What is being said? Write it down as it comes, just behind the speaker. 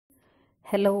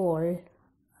Hello all.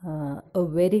 A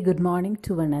very good morning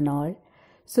to one and all.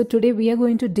 So today we are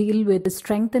going to deal with the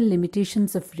strength and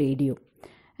limitations of radio.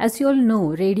 As you all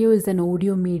know, radio is an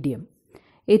audio medium.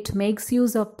 It makes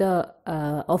use of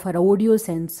our audio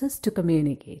senses to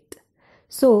communicate.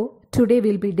 So today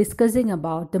we'll be discussing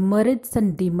about the merits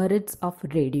and demerits of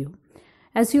radio.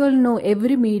 As you all know,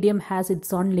 every medium has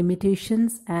its own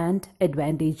limitations and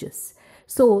advantages.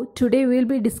 So today we'll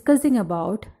be discussing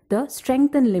about the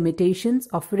strength and limitations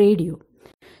of radio.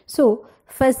 So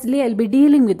firstly, I'll be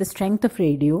dealing with the strength of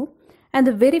radio. And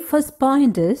the very first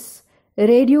point is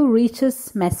radio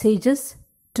reaches messages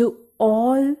to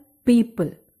all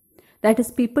people. That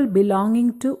is, people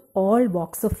belonging to all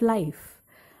walks of life.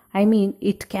 I mean,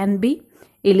 it can be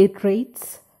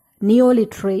illiterates,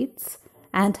 neo-literates,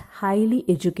 and highly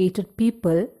educated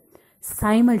people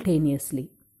simultaneously.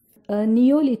 A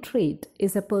neo-literate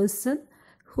is a person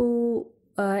who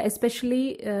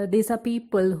these are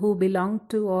people who belong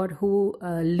to or who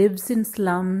lives in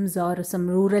slums or some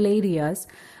rural areas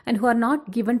and who are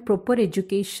not given proper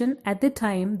education at the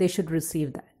time they should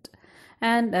receive that.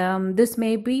 And this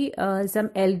may be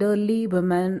some elderly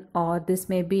women, or this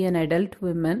may be an adult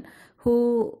woman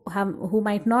who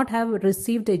might not have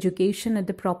received education at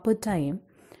the proper time.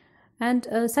 And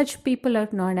such people are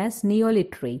known as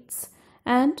neo-literates.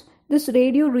 And this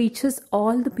radio reaches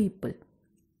all the people.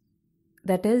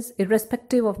 That is,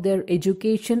 irrespective of their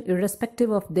education,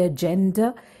 irrespective of their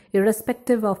gender,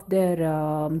 irrespective of their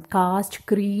caste,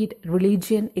 creed,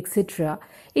 religion, etc.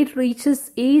 It reaches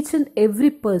each and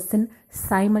every person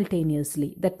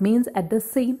simultaneously. That means at the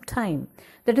same time.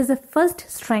 That is the first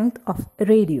strength of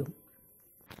radio.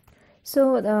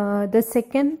 So the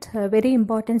second very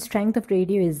important strength of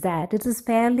radio is that it is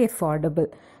fairly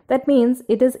affordable. That means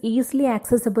it is easily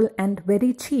accessible and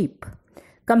very cheap.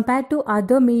 Compared to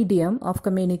other medium of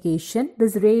communication,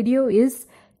 this radio is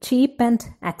cheap and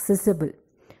accessible.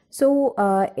 So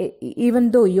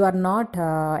even though you are not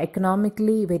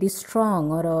economically very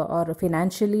strong or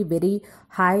financially very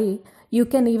high, you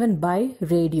can even buy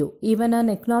radio. Even an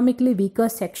economically weaker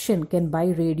section can buy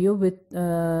radio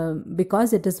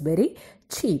because it is very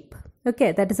cheap.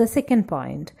 Okay, that is the second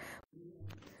point.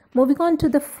 Moving on to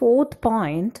the fourth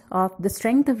point of the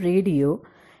strength of radio.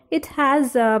 It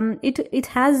has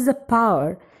the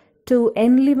power to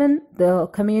enliven the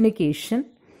communication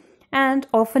and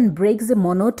often breaks the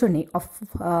monotony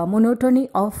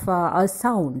of a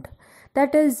sound.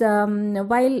 That is,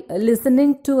 while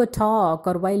listening to a talk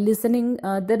or while listening,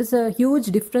 there is a huge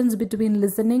difference between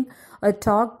listening a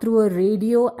talk through a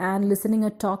radio and listening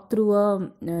a talk through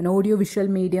an audio-visual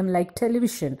medium like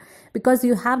television. Because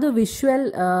you have the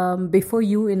visual before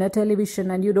you in a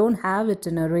television and you don't have it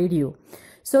in a radio.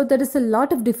 So there is a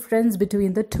lot of difference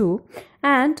between the two.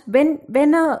 And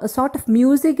when a sort of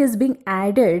music is being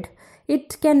added,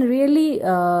 it can really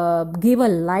give a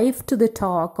life to the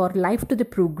talk or life to the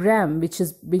program which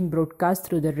is being broadcast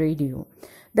through the radio.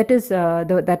 That is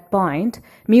that point.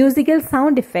 Musical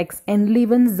sound effects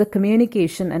enlivens the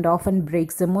communication and often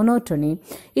breaks the monotony.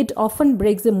 It often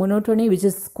breaks the monotony, which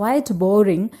is quite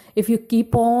boring if you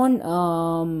keep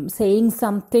on saying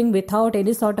something without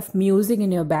any sort of music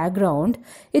in your background.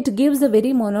 It gives a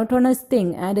very monotonous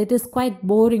thing and it is quite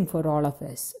boring for all of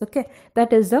us. Okay,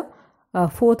 that is the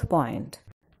fourth point.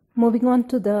 Moving on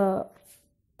to the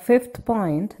fifth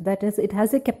point, that is, it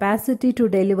has a capacity to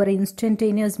deliver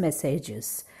instantaneous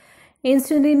messages.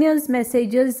 Instantaneous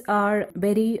messages are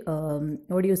very,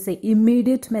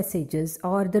 immediate messages,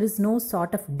 or there is no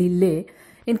sort of delay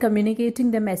in communicating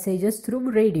the messages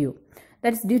through radio.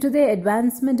 That's due to the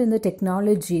advancement in the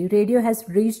technology. Radio has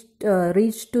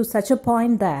reached to such a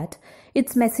point that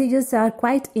its messages are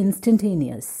quite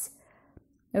instantaneous.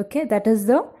 Okay, that is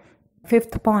the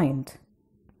fifth point.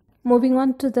 Moving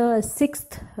on to the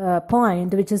sixth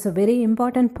point, which is a very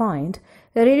important point,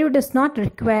 the radio does not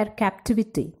require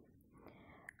captivity.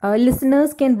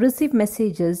 Listeners can receive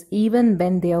messages even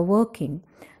when they are working.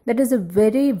 That is a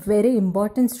very, very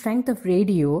important strength of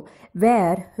radio,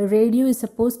 where radio is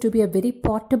supposed to be a very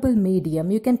portable medium.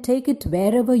 You can take it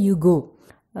wherever you go.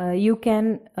 You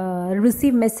can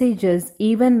receive messages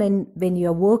even when you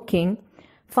are working.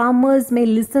 Farmers may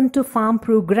listen to farm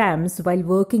programs while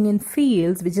working in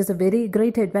fields, which is a very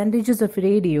great advantages of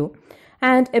radio.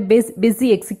 And a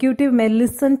busy executive may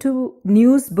listen to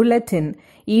news bulletin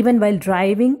even while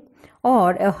driving,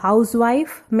 or a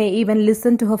housewife may even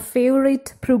listen to her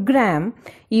favorite program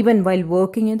even while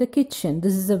working in the kitchen.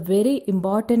 This is a very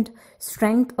important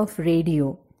strength of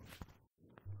radio.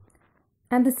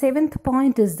 And the seventh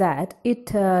point is that it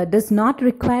does not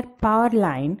require power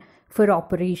line for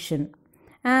operation.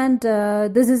 And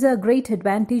this is a great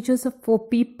advantages for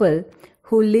people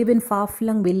who live in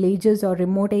far-flung villages or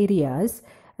remote areas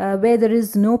where there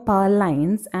is no power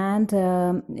lines, and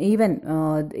even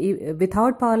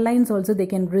without power lines also they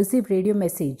can receive radio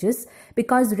messages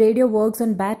because radio works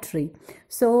on battery.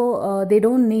 So they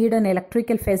don't need an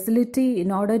electrical facility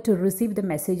in order to receive the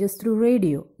messages through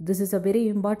radio. This is a very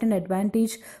important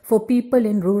advantage for people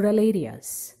in rural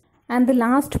areas. And the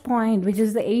last point, which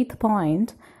is the 8th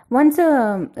point, once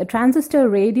a transistor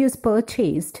radio is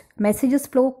purchased, messages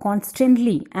flow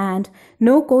constantly and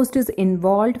no cost is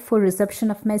involved for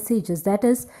reception of messages. That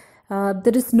is,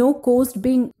 there is no cost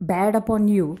being bared upon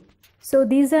you. So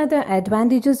these are the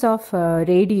advantages of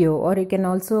radio, or you can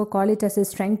also call it as a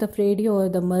strength of radio or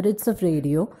the merits of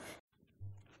radio.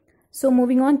 So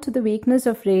moving on to the weakness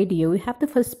of radio, we have the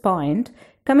first point.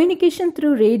 Communication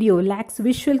through radio lacks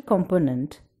visual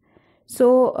component.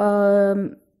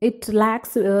 So it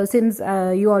lacks, since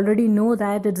you already know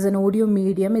that it's an audio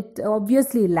medium, it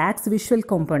obviously lacks visual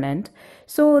component.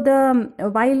 So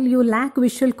while you lack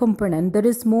visual component, there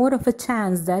is more of a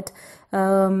chance that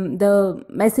the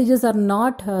messages are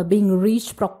not being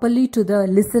reached properly to the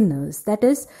listeners. That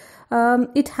is,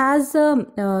 it has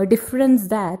a difference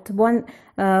that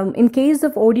in case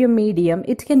of audio medium,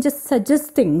 it can just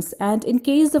suggest things, and in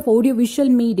case of audio visual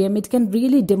medium, it can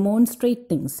really demonstrate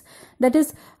things. That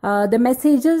is, the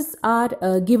messages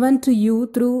are given to you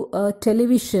through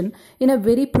television in a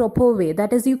very proper way.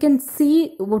 That is, you can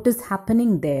see what is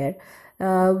happening there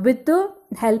with the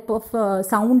help of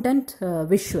sound and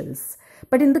visuals.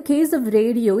 But in the case of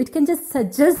radio, it can just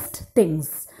suggest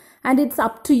things. And it's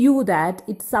up to you, that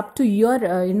it's up to your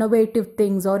innovative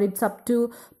things, or it's up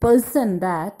to person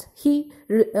that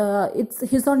it's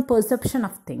his own perception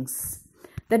of things.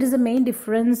 That is the main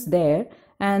difference there.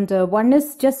 And one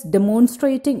is just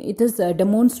demonstrating, it is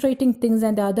demonstrating things,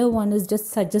 and the other one is just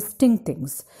suggesting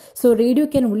things. So radio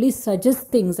can only suggest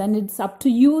things, and it's up to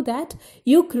you that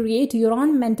you create your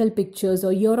own mental pictures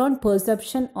or your own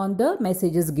perception on the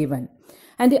messages given.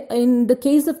 And in the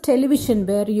case of television,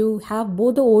 where you have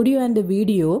both the audio and the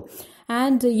video,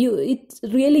 and it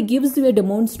really gives you a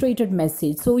demonstrated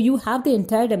message. So you have the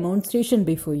entire demonstration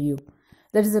before you.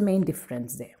 That is the main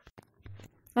difference there.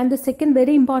 And the second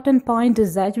very important point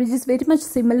is that, which is very much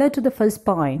similar to the first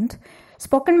point,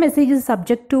 spoken message is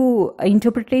subject to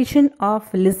interpretation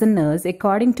of listeners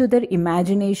according to their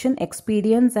imagination,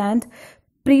 experience, and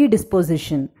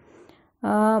predisposition.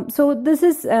 So this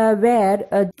is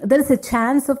where there is a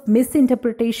chance of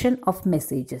misinterpretation of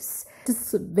messages. It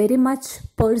is very much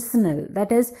personal.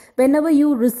 That is, whenever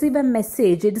you receive a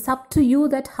message, it is up to you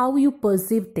that how you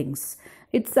perceive things.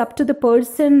 It's up to the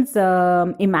person's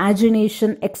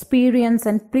imagination, experience,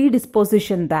 and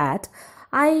predisposition that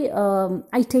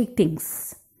I take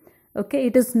things. Okay,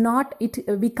 it is not,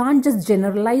 we can't just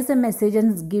generalize a message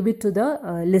and give it to the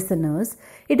listeners.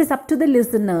 It is up to the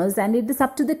listeners, and it is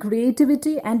up to the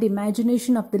creativity and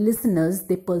imagination of the listeners,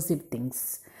 they perceive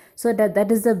things. So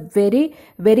that is a very,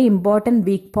 very important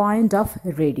weak point of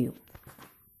radio.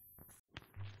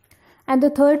 And the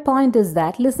third point is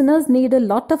that listeners need a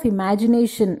lot of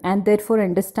imagination, and therefore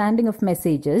understanding of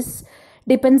messages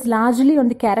depends largely on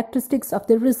the characteristics of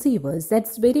the receivers.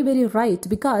 That's very, very right,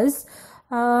 because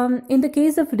in the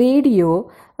case of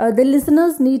radio, the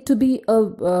listeners need to be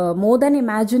more than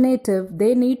imaginative.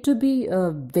 They need to be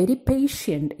very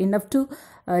patient enough to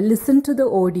listen to the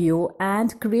audio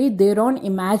and create their own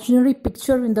imaginary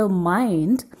picture in their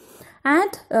mind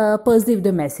and perceive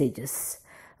the messages.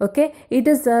 Okay, it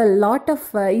is a lot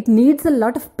of, it needs a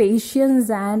lot of patience,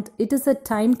 and it is a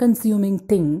time consuming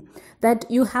thing that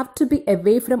you have to be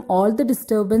away from all the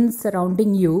disturbance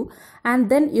surrounding you,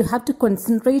 and then you have to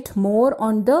concentrate more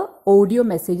on the audio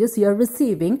messages you are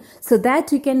receiving, so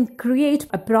that you can create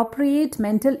appropriate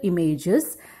mental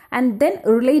images and then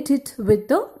relate it with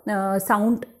the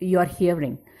sound you are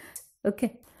hearing.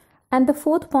 Okay. And the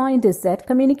fourth point is that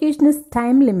communication is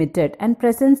time limited and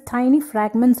presents tiny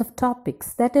fragments of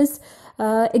topics. That is,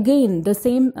 again, the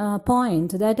same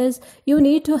point. That is, you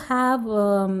need to have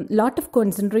a lot of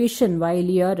concentration while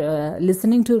you're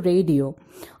listening to radio,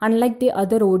 unlike the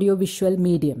other audio visual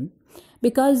medium,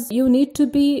 because you need to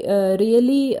be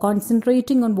really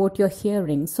concentrating on what you're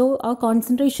hearing. So our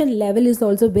concentration level is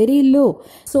also very low.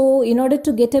 So in order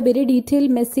to get a very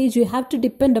detailed message, you have to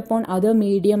depend upon other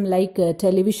medium like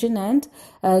television and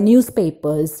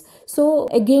newspapers. So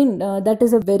again, that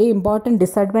is a very important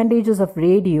disadvantages of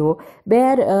radio,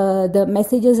 where the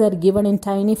messages are given in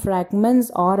tiny fragments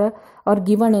or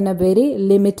given in a very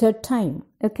limited time.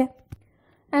 Okay.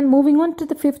 And moving on to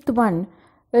the fifth one,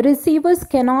 Receivers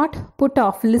cannot put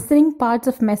off listening parts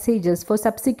of messages for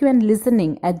subsequent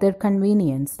listening at their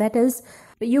convenience. That is,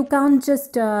 you can't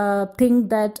just think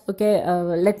that, okay,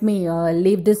 let me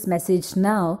leave this message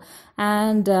now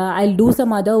and I'll do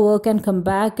some other work and come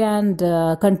back and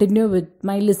continue with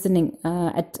my listening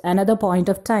at another point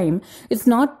of time. It's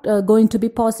not going to be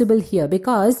possible here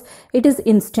because it is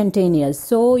instantaneous.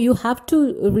 So you have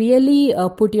to really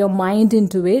put your mind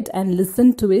into it and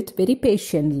listen to it very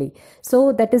patiently.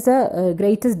 So that is the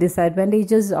greatest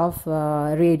disadvantages of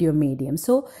radio medium.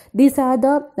 So these are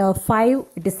the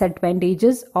 5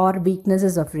 disadvantages or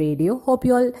weaknesses of radio. Hope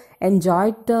you all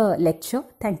enjoyed the lecture.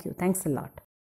 Thank you. Thanks a lot.